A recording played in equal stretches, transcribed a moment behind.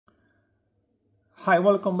Hi,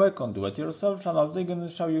 welcome back on Do It Yourself channel. Today I'm going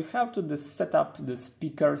to show you how to set up the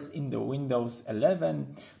speakers in the Windows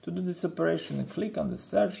 11. To do this operation, click on the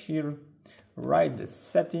search here, write the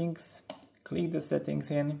settings, click the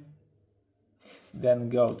settings in, then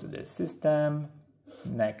go to the system,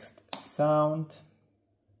 next sound,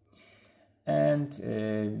 and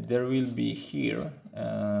there will be here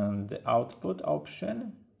the output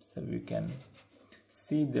option, so you can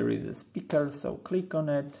see there is a speaker, so click on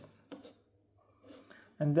it.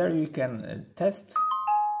 And there you can test.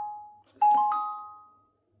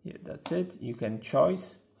 Yeah, that's it. You can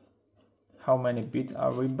choose how many bits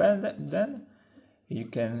are we then. You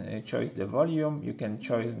can choose the volume. You can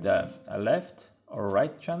choose the left or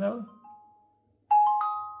right channel.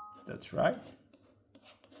 That's right.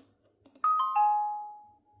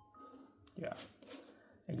 Yeah,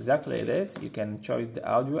 exactly it is. You can choose the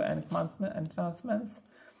audio enhancements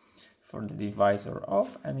for the device or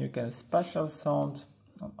off, and you can special sound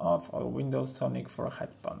on off or Windows Sonic for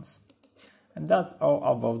headphones. And that's all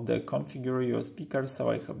about the configure your speakers.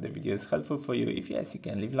 So I hope the video is helpful for you. If yes, you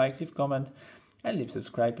can leave like, leave comment, and leave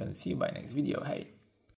subscribe, and see you by next video. Hey.